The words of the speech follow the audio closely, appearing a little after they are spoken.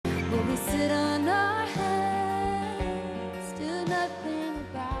sit on our hands, do nothing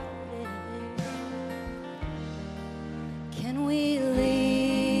about it. Can we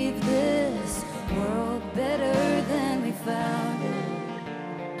leave this world better than we found it?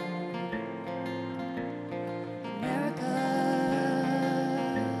 America,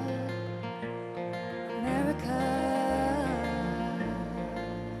 America.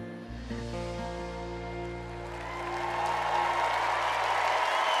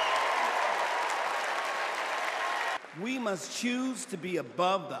 We must choose to be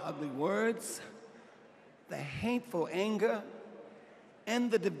above the ugly words, the hateful anger,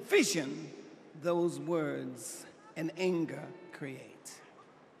 and the division those words and anger create.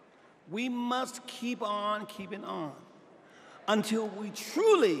 We must keep on keeping on until we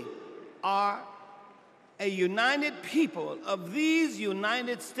truly are a united people of these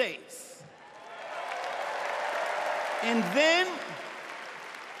United States. And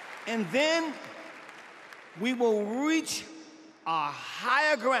then we will reach our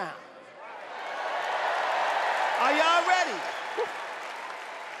higher ground. Are y'all ready?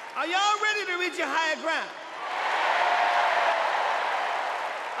 Are y'all ready to reach your higher ground?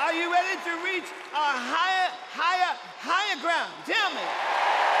 Are you ready to reach our higher ground? Tell me.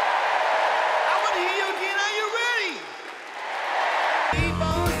 I want to hear you again. Are you ready? Keep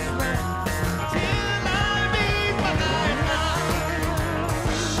on sweating till I reach my higher ground.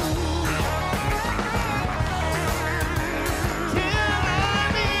 Till I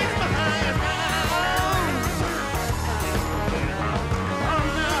reach my higher ground. Oh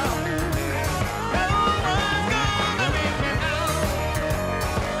no, no one's gonna make me now.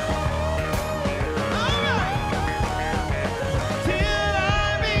 All right, till I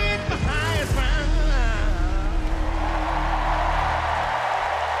reach my highest ground.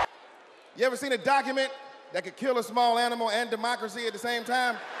 You ever seen a document that could kill a small animal and democracy at the same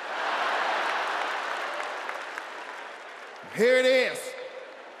time? Here it is.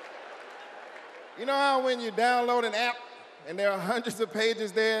 You know how when you download an app and there are hundreds of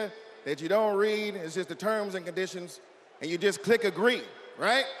pages there that you don't read, it's just the terms and conditions, and you just click agree,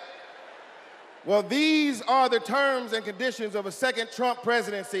 right? Well, these are the terms and conditions of a second Trump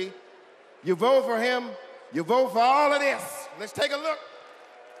presidency. You vote for him, you vote for all of this. Let's take a look.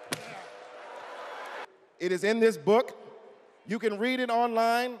 It is in this book. You can read it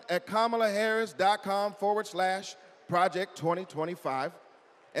online at kamalaharris.com/Project 2025.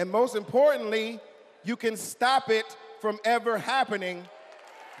 And most importantly, you can stop it from ever happening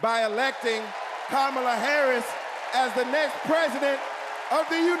by electing Kamala Harris as the next president of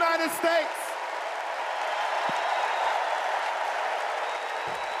the United States.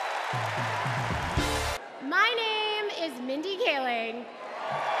 My name is Mindy Kaling.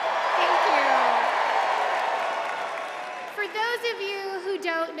 Thank you. For those of you who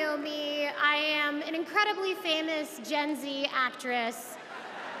don't know me, I am an incredibly famous Gen Z actress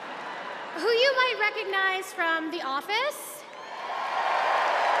who you might recognize from The Office.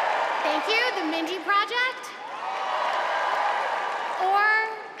 Thank you, The Mindy Project. Or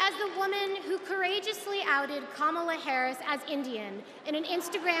as the woman who courageously outed Kamala Harris as Indian in an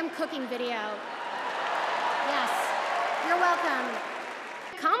Instagram cooking video. Yes, you're welcome.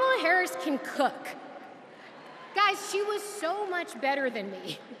 Kamala Harris can cook. Guys, she was so much better than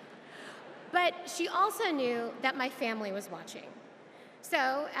me. But she also knew that my family was watching.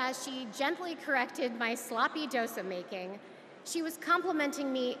 So, as she gently corrected my sloppy dosa making, she was complimenting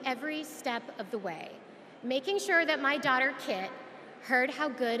me every step of the way, making sure that my daughter Kit heard how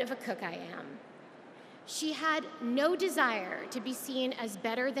good of a cook I am. She had no desire to be seen as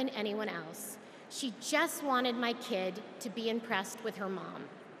better than anyone else. She just wanted my kid to be impressed with her mom.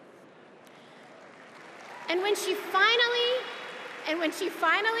 And when she finally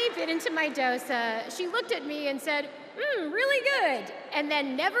bit into my dosa, she looked at me and said, really good, and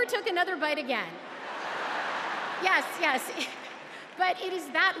then never took another bite again. Yes, but it is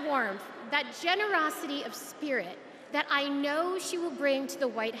that warmth, that generosity of spirit that I know she will bring to the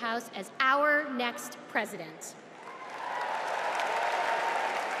White House as our next president.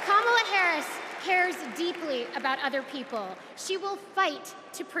 Kamala Harris cares deeply about other people. She will fight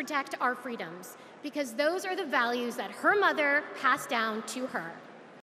to protect our freedoms, because those are the values that her mother passed down to her.